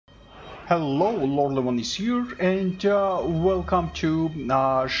Hello, Lord Levan is here, and welcome to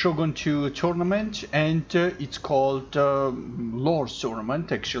Shogun 2 tournament, and it's called Lord's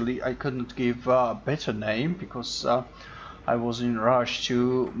Tournament. Actually, I couldn't give a better name because I was in rush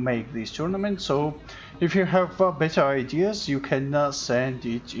to make this tournament. So if you have better ideas, you can send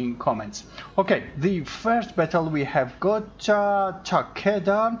it in comments. Okay, the first battle we have got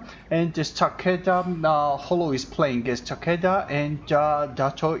Takeda, and this Takeda, Hojo is playing as Takeda, and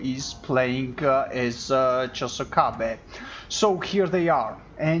Dato is playing as Chosokabe. So here they are,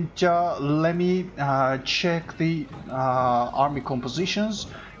 and let me check the army compositions.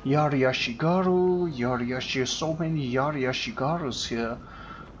 Yari, so many Yari here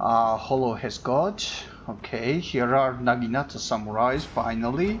Hojo has got. Okay, here are Naginata samurais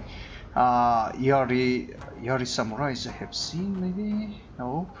finally. Yari samurais I have seen, maybe?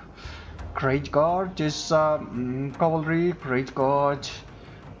 Nope. Great Guard is cavalry, Great Guard.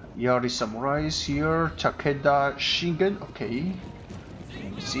 Yari samurais here. Takeda Shingen, okay.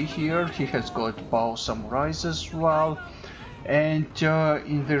 See here, he has got bow samurais as well. And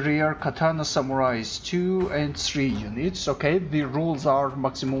in the rear, katana samurais 2 and 3 units. Okay, the rules are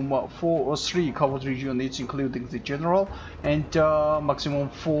maximum 4 or 3 cavalry units including the general, and maximum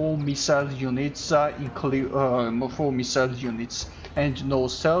 4 missile units 4 missile units, and no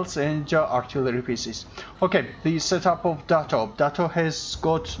cells and artillery pieces. Okay, the setup of Dato. Dato has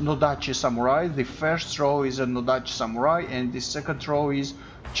got Nodachi samurai. The first row is a Nodachi samurai, and the second row is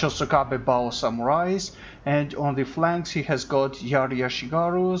Chosokabe bow samurais, and on the flanks he has got Yari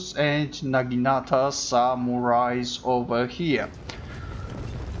and Naginata samurais over here.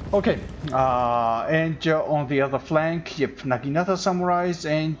 Okay, and on the other flank, yep, Naginata samurais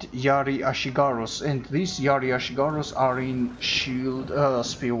and Yari Ashigarus, and these Yari Ashigarus are in shield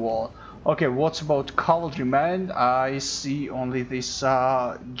spear wall. Okay, what's about cavalryman? I see only this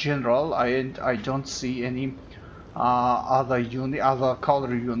general, and I don't see any other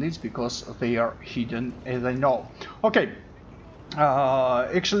cavalry units because they are hidden, as I know. Okay,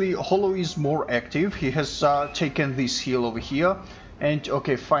 actually Hojo is more active. He has taken this hill over here, and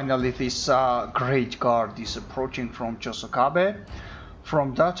okay, finally this Great Guard is approaching from Chosokabe,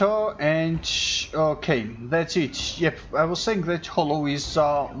 from Dato, and okay, that's it. Yep, I was saying that Hojo is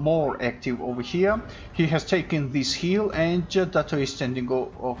more active over here. He has taken this hill, and Dato is standing.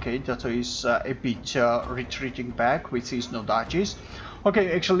 Okay, Dato is a bit retreating back with his Nodachis.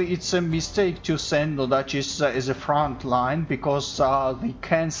 Okay, actually it's a mistake to send Nodachis as a front line because they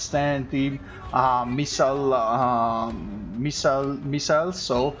can't stand the missiles,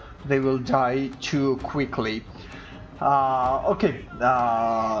 so they will die too quickly. Okay,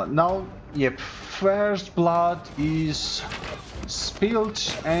 now, yep, first blood is spilled,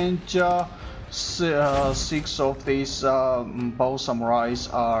 and 6 of these bow samurais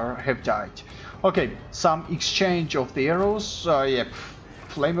have died. Okay, some exchange of the arrows, yep,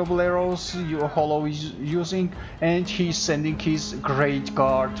 flammable arrows Hojo is using, and he's sending his Great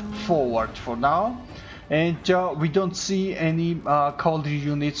Guard forward for now, and we don't see any cavalry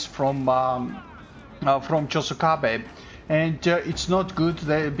units from Chosokabe, and it's not good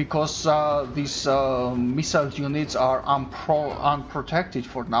because these missile units are unprotected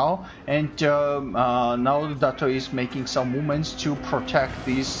for now, and now Dato is making some movements to protect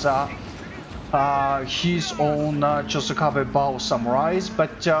these his own Chosokabe bow samurais,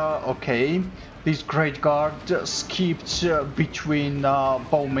 but okay, this Great Guard skipped between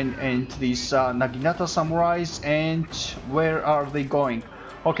bowmen and these Naginata samurais, and where are they going?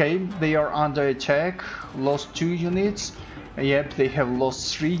 Okay, they are under attack, lost 2 units, yep, they have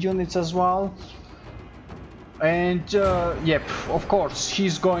lost 3 units as well, and yep, of course,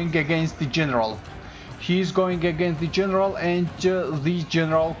 he's going against the general. He's going against the general, and the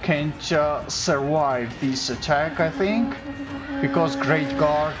general can't survive this attack, I think, because Great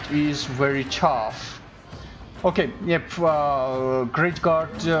Guard is very tough. Okay, yep, Great Guard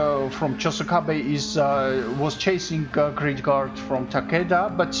from Chosokabe was chasing Great Guard from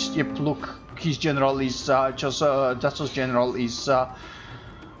Takeda, but yep, look, his general is Dato's general is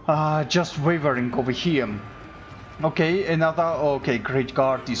just wavering over here. Okay, okay, Great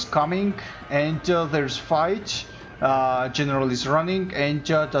Guard is coming, and there's fight. General is running, and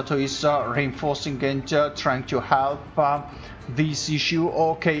Dato is reinforcing and trying to help this issue.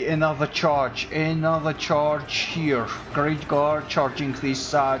 Okay, another charge here. Great Guard charging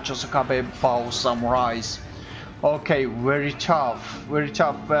this Chosokabe bow samurais. Okay, very tough,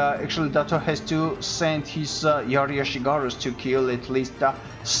 actually Dato has to send his Yari Ashigarus to kill at least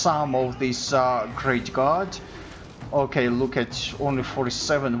some of this Great Guard. Okay, look at, only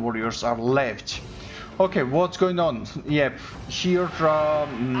 47 warriors are left. Okay, what's going on? Yep, here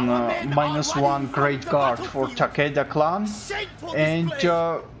 -1 Great Guard for Takeda clan, and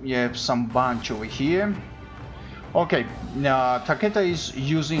yep, some bunch over here. Okay, Takeda is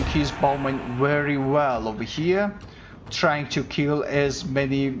using his bowman very well over here, trying to kill as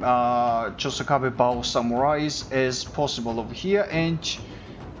many Chosokabe bow samurais as possible over here, and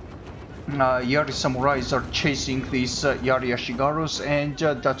Yari samurais are chasing these Yari Ashigarus, and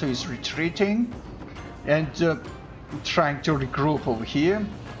Dato is retreating and trying to regroup over here.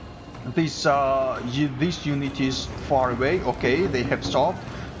 This unit is far away. Okay, they have stopped.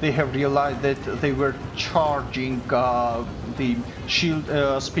 They have realized that they were charging the shield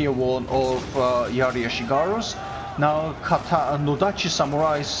spear wall of Yari Ashigarus. Now Nodachi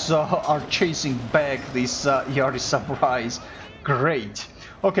samurais are chasing back these Yari samurais. Great.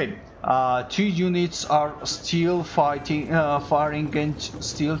 Okay, 2 units are still fighting, firing and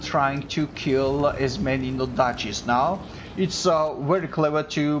still trying to kill as many Nodachis now. It's very clever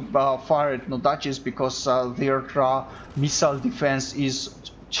to fire at Nodachis because their missile defense is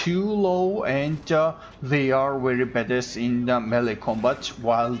too low, and they are very badass in melee combat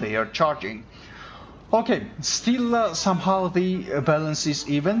while they are charging. Okay, still somehow the balance is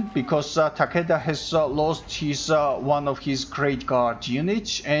even because Takeda has lost his one of his Great Guard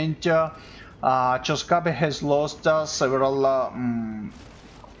units, and Chosokabe has lost several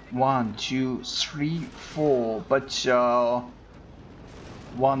 1, 2, 3, 4, but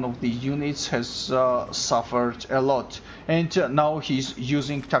one of the units has suffered a lot, and now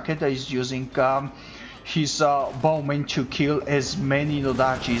Takeda is using his bowman to kill as many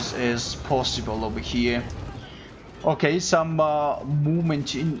Nodachis as possible over here. Okay, some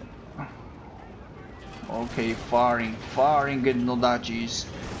movement in. Okay, firing at Nodachis,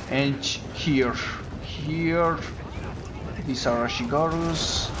 and here, these are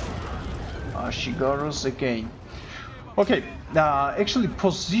Ashigarus again. Okay, actually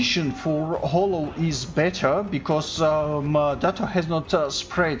position for Holo is better because Dato has not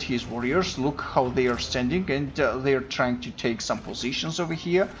spread his warriors. Look how they are standing, and they are trying to take some positions over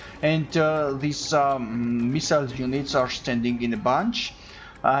here, and these missile units are standing in a bunch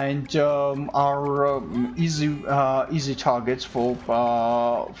and are easy targets for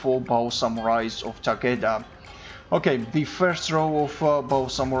bow samurais of Takeda. Okay, the first row of bow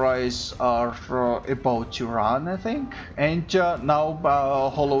samurais are about to run, I think, and now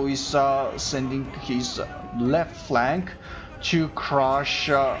Holo is sending his left flank to crush.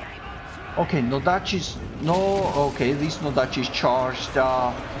 Okay, Nodachis. No, okay, these Nodachis charged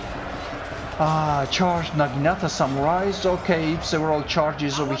Naginata samurais. Okay, several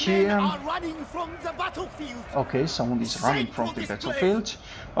charges over here. Okay, someone is running from the battlefield.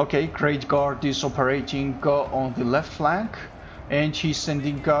 Okay, Great Guard is operating on the left flank, and he's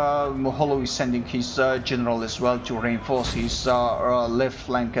sending Holo is sending his general as well to reinforce his left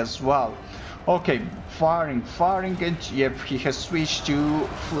flank as well. Okay, firing, and yep, he has switched to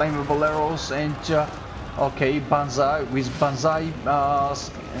flammable arrows, and okay, Banzai with Banzai.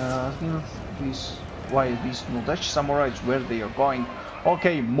 Why these Nodachi samurais, where they are going?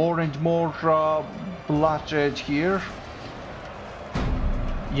 Okay, more and more bloodshed here.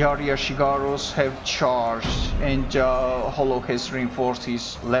 Yari Ashigarus have charged, and Holo has reinforced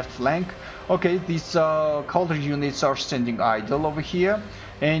his left flank. Okay, these cavalry units are standing idle over here,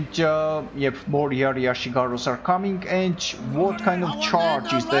 and yep, more Yari Ashigarus are coming. And what kind of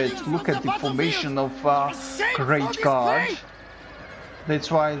charge is that? Look at the formation of Great Guard.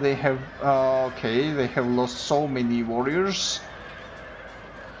 That's why they have okay, they have lost so many warriors,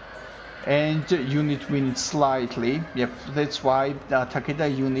 and unit wins slightly. Yep, that's why Takeda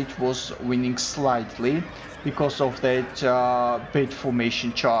unit was winning slightly because of that bad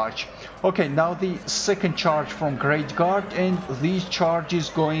formation charge. Okay, now the second charge from Great Guard, and this charge is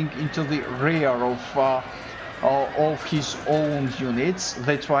going into the rear of his own units.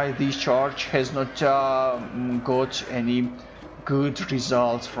 That's why this charge has not got any good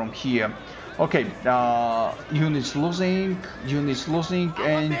results from here. Okay, units losing,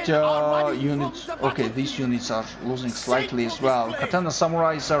 and units. Okay, these units are losing slightly as well. Katana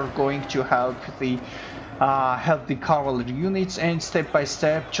samurais are going to help the cavalry units, and step by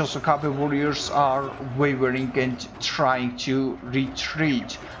step, Chosokabe warriors are wavering and trying to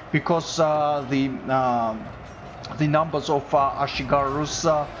retreat because the numbers of Ashigarus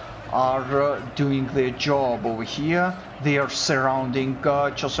are doing their job over here. They are surrounding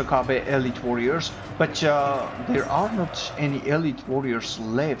Chosokabe elite warriors, but there are not any elite warriors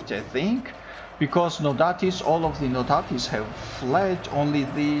left, I think, because Nodatis, all of the Nodatis have fled. Only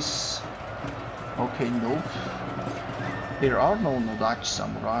these. Okay, nope. There are no Nodachi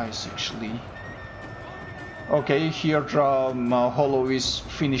samurais actually. Okay, here Holo is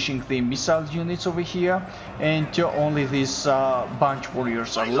finishing the missile units over here, and only these bunch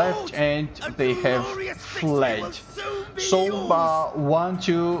warriors are left, and they have fled. So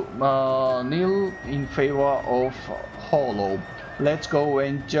 1-0 in favor of Holo. Let's go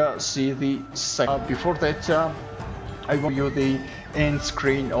and see the second. Before that, I will show you the end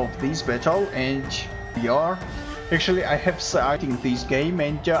screen of this battle, and we are. Actually, I have started this game,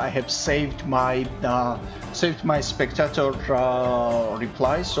 and I have saved my spectator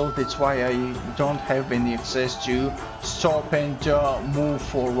reply, so that's why I don't have any access to stop and move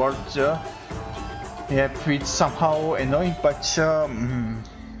forward. Yep, it's somehow annoying, but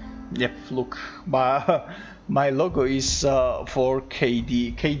yep, look, my logo is for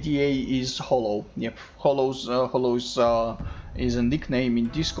KD. KDA is Holo. Yep, Holo's is a nickname in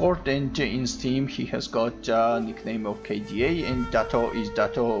Discord, and in Steam he has got a nickname of KDA, and Dato is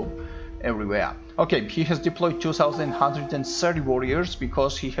Dato everywhere. Okay, he has deployed 2,130 warriors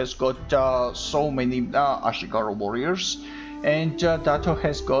because he has got so many Ashigaru warriors, and Dato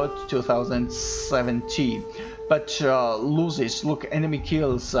has got 2,070. But loses. Look, enemy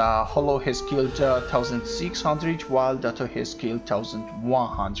kills. Holo has killed 1,600, while Dato has killed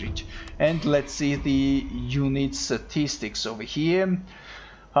 1,100. And let's see the unit statistics over here.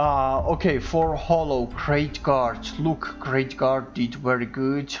 Okay, for Holo, Great Guard. Look, Great Guard did very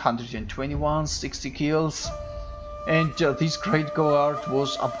good. 121, 60 kills. And this Great Guard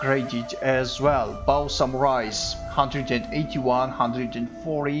was upgraded as well. Bow Samurais, 181,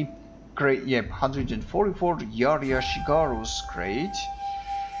 140. Great, yep, 144 Yari Ashigarus, great.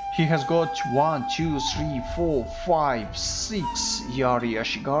 He has got 1, 2, 3, 4, 5, 6 Yari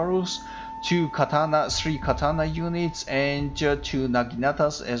Ashigarus, 3 katana units, and 2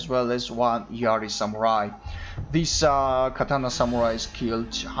 Naginatas, as well as 1 Yari Samurai. These katana samurais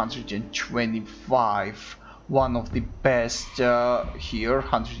killed 125. One of the best here,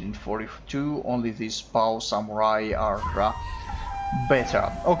 142. Only these bow samurai are better.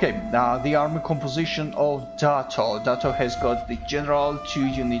 Okay, the army composition of Dato. Dato has got the general, 2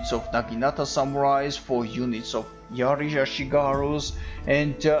 units of Naginata samurais, 4 units of Yari Ashigarus,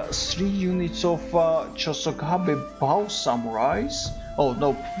 and 3 units of Chosokabe bow samurais. Oh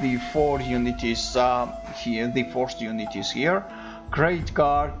no, the 4th unit is here. The 4th unit is here. Great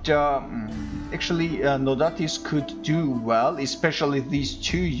Guard. Actually, Nodatis could do well, especially these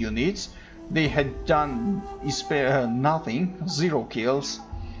 2 units. They had done nothing, 0 kills.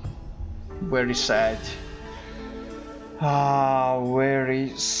 Very sad.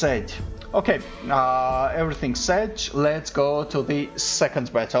 Very sad. Okay, everything said. Let's go to the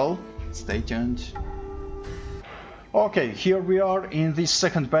second battle. Stay tuned. Okay, here we are in the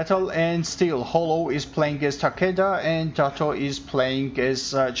second battle, and still Holo is playing as Takeda and Dato is playing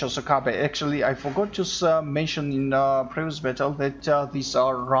as Chosokabe. Actually, I forgot to mention in previous battle that these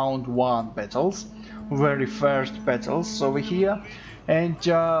are round 1 battles, very first battles over here. And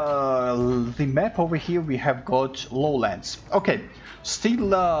the map over here we have got Lowlands. Okay, still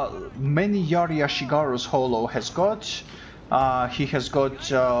many Yari Ashigarus Holo has got. He has got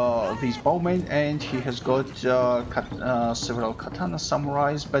these bowmen, and he has got several katana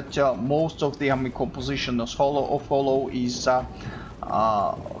samurais, but most of the army composition of Holo is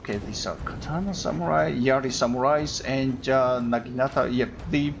okay, these are katana samurai, Yari samurais, and Naginata, yep,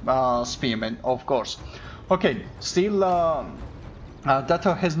 the spearmen, of course. Okay, still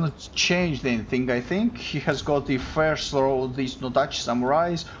Dato has not changed anything, I think. He has got the first row, these Nodachi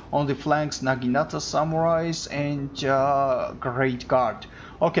samurais, on the flanks Naginata samurais, and Great Guard.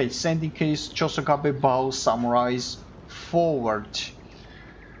 Okay, sending his Chosokabe bow samurais forward.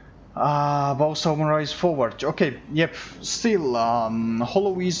 Bow samurais forward. Okay, yep, still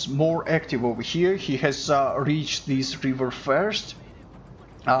Holo is more active over here. He has reached this river first.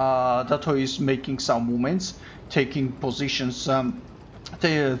 Dato is making some movements, taking positions.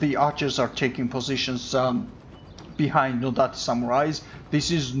 The archers are taking positions behind Nodati samurais.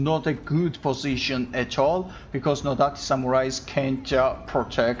 This is not a good position at all, because Nodati samurais can't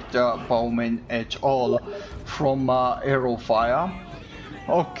protect bowmen at all from arrow fire.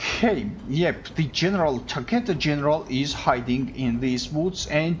 Okay, yep, the Takeda general is hiding in these woods,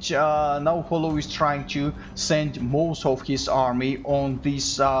 and now Holo is trying to send most of his army on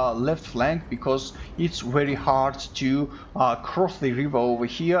this left flank, because it's very hard to cross the river over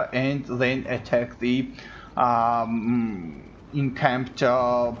here and then attack the encamped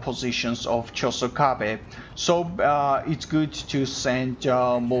positions of Chosokabe. So it's good to send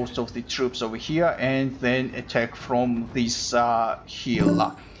most of the troops over here and then attack from this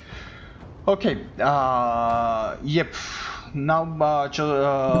hill. Okay, yep, now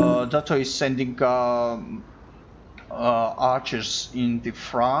Dato is sending archers in the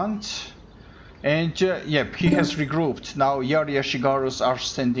front. And yep, he has regrouped. Now Yari Ashigarus are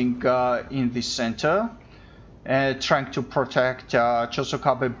standing in the center, trying to protect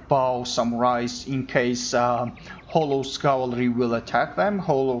Chosokabe Bao samurais in case Hollow's cavalry will attack them.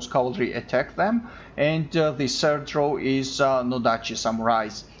 Hollow's cavalry attack them. And the third row is Nodachi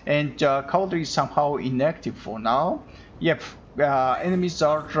samurais. And cavalry is somehow inactive for now. Yep, enemies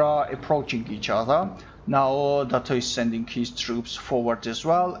are approaching each other. Now Dato is sending his troops forward as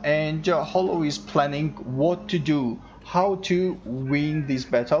well, and Hollow is planning what to do, how to win this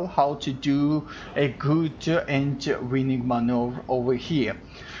battle, how to do a good and winning maneuver over here.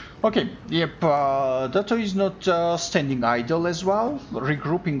 Okay, yep, Dato is not standing idle as well,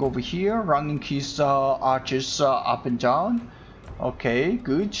 regrouping over here, running his archers up and down. Okay,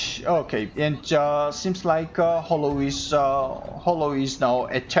 good. Okay, and seems like Hollow is now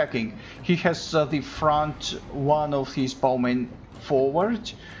attacking. He has the front one of his bowmen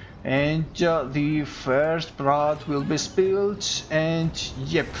forward, and the first blood will be spilled. And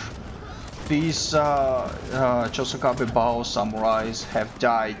yep, these Chosokabe Bao samurais have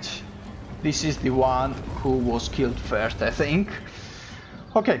died. This is the one who was killed first, I think.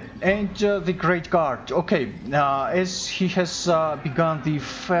 Okay, and the Great Guard. Okay, as he has begun the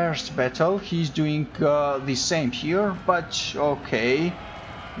first battle, he's doing the same here, but okay,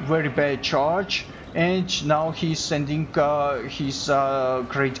 very bad charge. And now he's sending his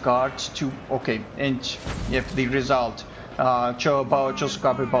Great Guard to, okay, and yep, the result,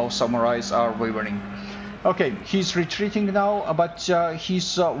 Chosokabe Bao samurais are wavering. Okay, he's retreating now, but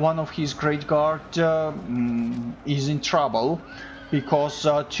one of his Great Guard is in trouble, because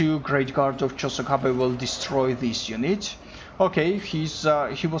two Great Guard of Chosokabe will destroy this unit. Okay, he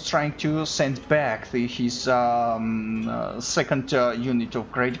was trying to send back his second unit of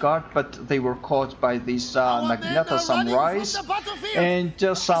Great Guard, but they were caught by these Naginata samurais and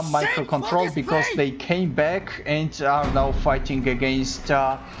some microcontrol, because they came back and are now fighting against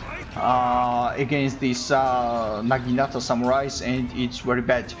these Naginata samurais, and it's very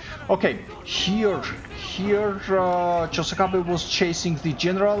bad. Okay, here Chosokabe was chasing the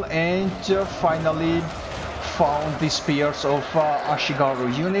general and finally found the spears of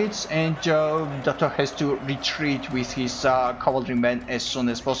Ashigaru units, and Dato has to retreat with his cavalrymen as soon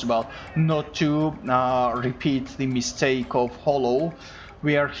as possible, not to repeat the mistake of Hollow,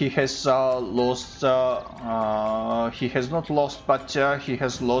 where he has lost, he has not lost, but he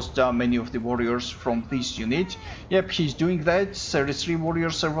has lost many of the warriors from this unit. Yep, he's doing that. 33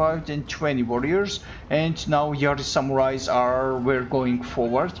 warriors survived and 20 warriors, and now Yari samurais were going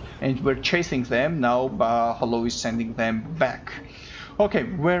forward and we're chasing them. Now Hollow is sending them back. Okay,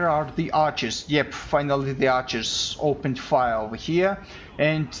 where are the archers? Yep, finally the archers opened fire over here,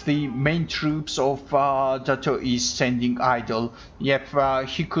 and the main troops of Dato is standing idle. Yep,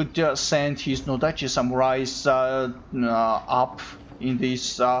 he could send his Nodachi samurais up in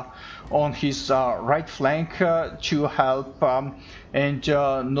this on his right flank to help and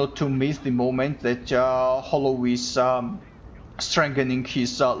not to miss the moment that Hollow is strengthening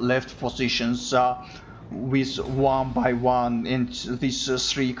his left positions with one by one, and these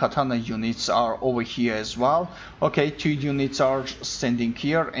three katana units are over here as well. Okay, 2 units are standing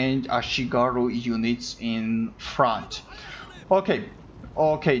here and Ashigaru units in front. Okay,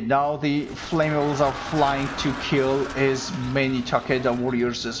 now the flammables are flying to kill as many Takeda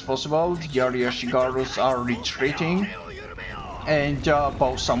warriors as possible. Yari Ashigarus are retreating, and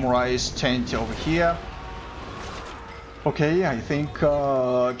Bao samurai stand over here. Okay, I think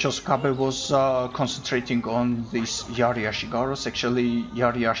Chosokabe was concentrating on these Yari Ashigarus. Actually,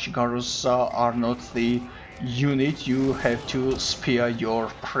 Yari Ashigarus are not the unit you have to spare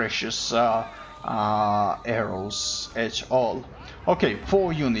your precious arrows at all. Okay,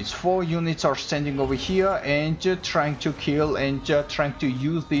 4 units are standing over here and trying to kill and trying to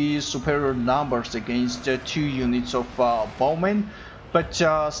use the superior numbers against 2 units of bowmen. But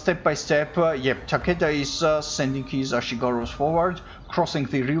step by step, yep, Takeda is sending his Ashigarus forward, crossing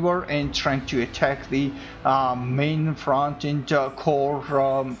the river and trying to attack the main front and core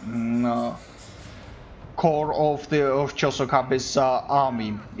of Chosokabe's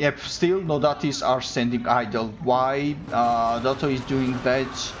army. Yep, still Nodatis are standing idle. Why Dato is doing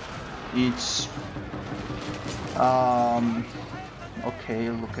that? It's okay.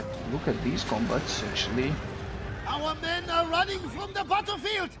 Look at these combats actually. Our men are running from the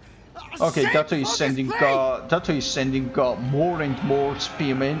battlefield. Okay, Dato is sending more and more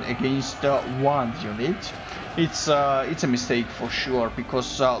spearmen against one unit. It's a mistake for sure,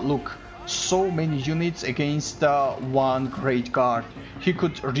 because look, so many units against one great guard. He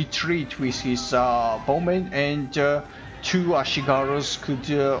could retreat with his bowmen, and 2 Ashigarus could,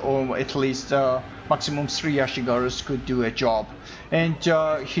 or at least maximum 3 Ashigarus could do a job. And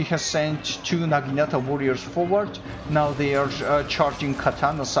he has sent 2 Naginata warriors forward. Now they are charging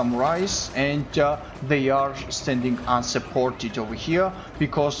katana samurais, and they are standing unsupported over here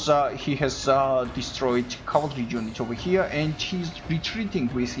because he has destroyed cavalry unit over here, and he's retreating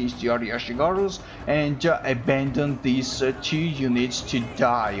with his Yari Ashigarus and abandoned these 2 units to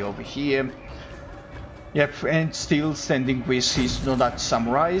die over here. Yep, and still standing with his Nodachi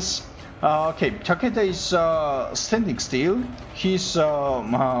samurais. Okay, Takeda is standing still. He's,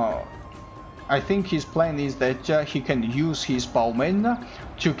 I think his plan is that he can use his bowmen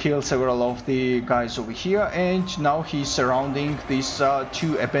to kill several of the guys over here, and now he's surrounding these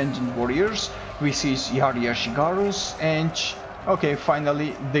 2 abandoned warriors with his Yari Ashigarus, and okay,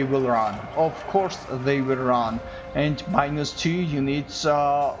 finally they will run. Of course they will run, and minus 2 units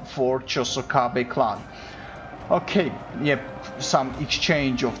for Chosokabe clan. Okay, yep, some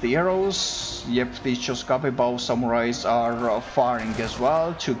exchange of the arrows. Yep, the Chosokabe bow samurais are firing as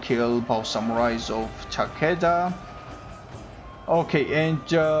well to kill bow samurais of Takeda. Okay, and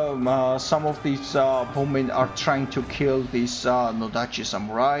some of these bowmen are trying to kill these Nodachi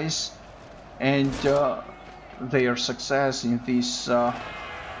samurais, and their success in this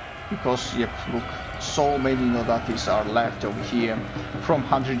because yep, look, so many Nodachis are left over here. From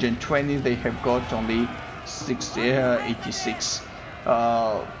 120 they have got only 86, 85.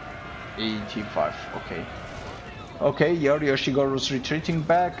 Okay, Yari Ashigaru is retreating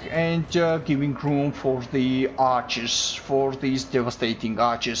back and giving room for the archers, for these devastating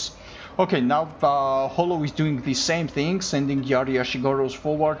archers. Okay, now Holo is doing the same thing, sending Yari Ashigarus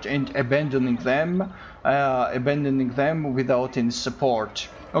forward and abandoning them without any support.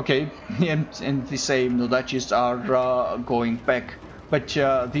 Okay, and the same Nodachis are going back, but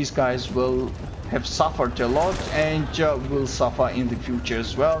these guys will have suffered a lot and will suffer in the future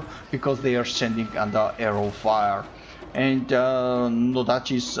as well because they are standing under arrow fire, and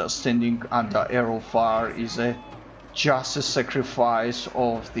Nodachis standing under arrow fire is just a sacrifice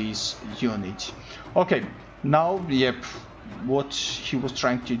of this unit. Okay, now yep, what he was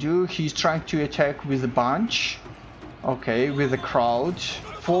trying to do, he's trying to attack with a bunch, okay, with a crowd,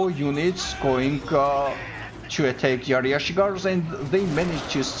 4 units going to attack Yari Ashigarus, and they managed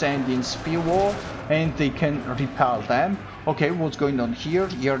to stand in spear wall and they can repel them. Okay, what's going on here?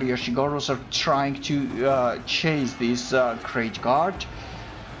 Yari Ashigarus are trying to chase this great guard.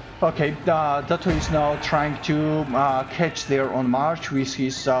 Okay, Dato is now trying to catch their on march with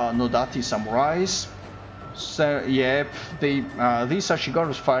his Nodachi samurais. So yep, these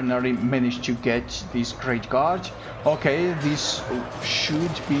Ashigarus finally managed to get this great guard. Okay, this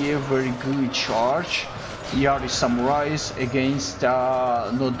should be a very good charge. Yari samurais against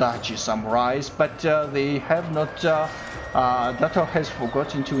Nodachi samurais, but they have not. Dato has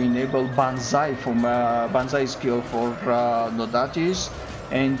forgotten to enable Banzai from Banzai skill for Nodachis,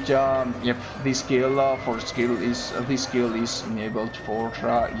 and yep, this skill is enabled for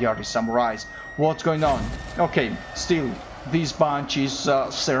Yari samurais. What's going on? Okay, still this bunch is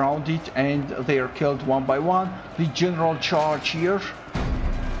surrounded and they are killed one by one. The general charge here.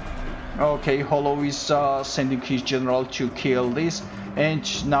 Okay, Holo is sending his general to kill this, and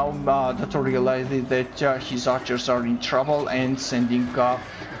now Dato realizes that his archers are in trouble and sending to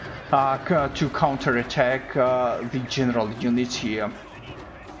counterattack the general units here.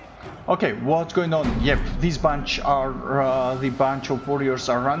 Okay, what's going on? Yep, this bunch are the bunch of warriors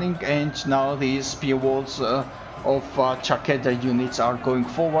are running, and now the spear walls of Takeda units are going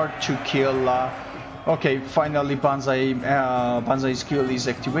forward to kill. Okay, finally Banzai skill is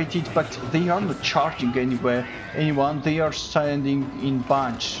activated, but they are not charging anyone. They are standing in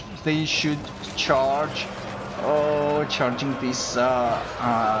bunch. They should charge. Oh, charging this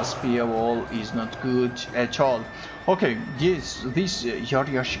spear wall is not good at all. Okay, yes, these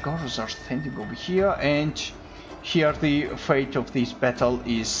Yari Ashigarus are standing over here, and here the fate of this battle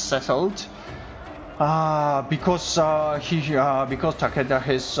is settled. Because Takeda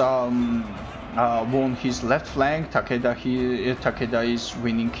has won his left flank, Takeda is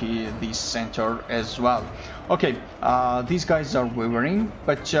winning the center as well. Okay, these guys are wavering,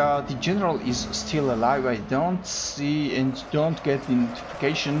 but the general is still alive. I don't see and don't get the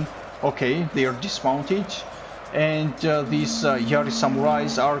notification. Okay, they are dismounted, and these Yari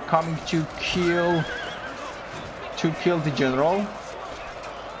samurais are coming to kill the general.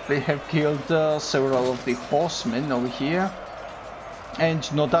 They have killed several of the horsemen over here, and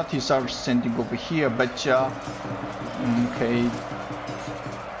Nodachis are standing over here, but okay.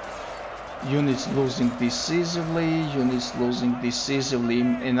 Units losing decisively, units losing decisively.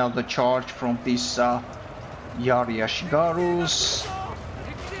 Another charge from this Yari Ashigarus.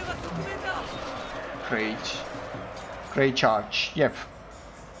 Great charge, yep.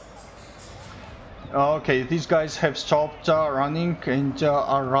 Okay, these guys have stopped running and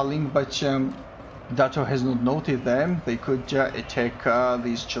are rallying, but Dato has not noted them. They could attack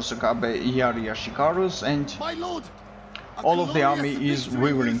these Chosokabe Yari Ashigarus, and My lord, all of the army is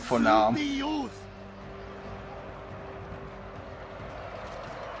wavering for now.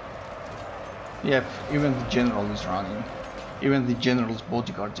 Yep, even the general is running. Even the general's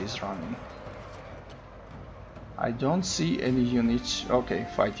bodyguard is running. I don't see any units. Okay,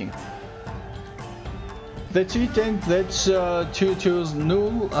 fighting. That's it, and that's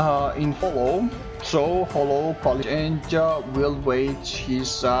 2-2 in Hollow. So Hollow and will wait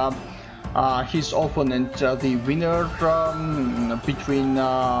his opponent, the winner between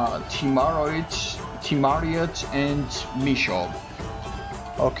Timariot and Misho.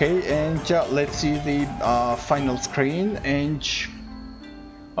 Okay, and let's see the final screen. And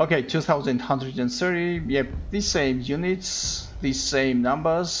okay, 2130. Yep, the same units, the same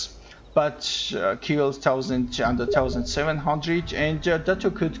numbers, but kills 1000 under 1700, and Dato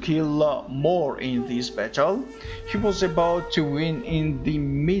could kill more in this battle. He was about to win in the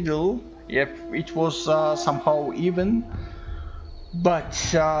middle. Yep, it was somehow even, but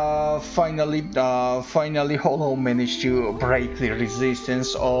finally Hollow managed to break the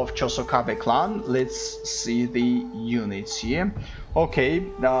resistance of Chosokabe clan. Let's see the units here. Okay,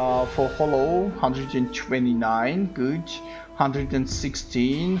 for Hollow 129, good.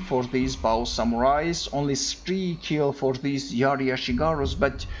 116 for these Bao Samurais, only 3 kill for these Yari Ashigarus,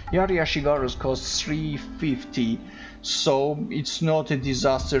 but Yari Ashigarus cost 350, so it's not a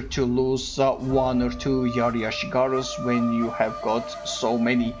disaster to lose 1 or 2 Yari Ashigarus when you have got so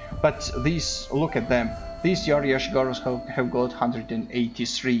many. But these, look at them, these Yari Ashigarus have got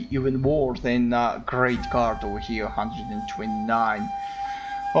 183, even more than Great Guard over here, 129.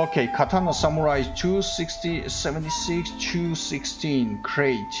 Okay, Katana Samurai 260, 76, 216.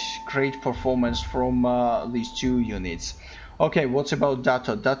 Great performance from these two units. Okay, what's about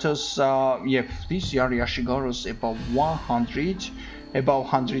Dato? Dato's, yeah, these Yari Ashigarus about 100, about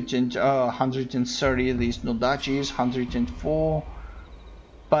 130, these Nodachis, 104.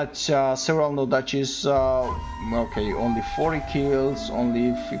 But several Nodachis, okay, only 40 kills,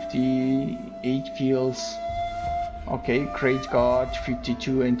 only 58 kills. Okay, Great Guard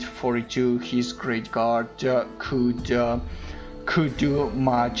 52 and 42. His Great Guard could do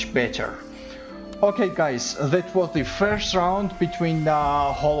much better. Okay, guys, that was the first round between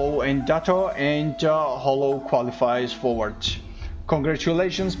Hollow and Dato, and Hollow qualifies forward.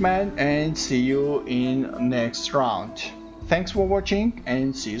 Congratulations, man, and see you in next round. Thanks for watching,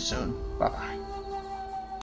 and see you soon. Bye bye.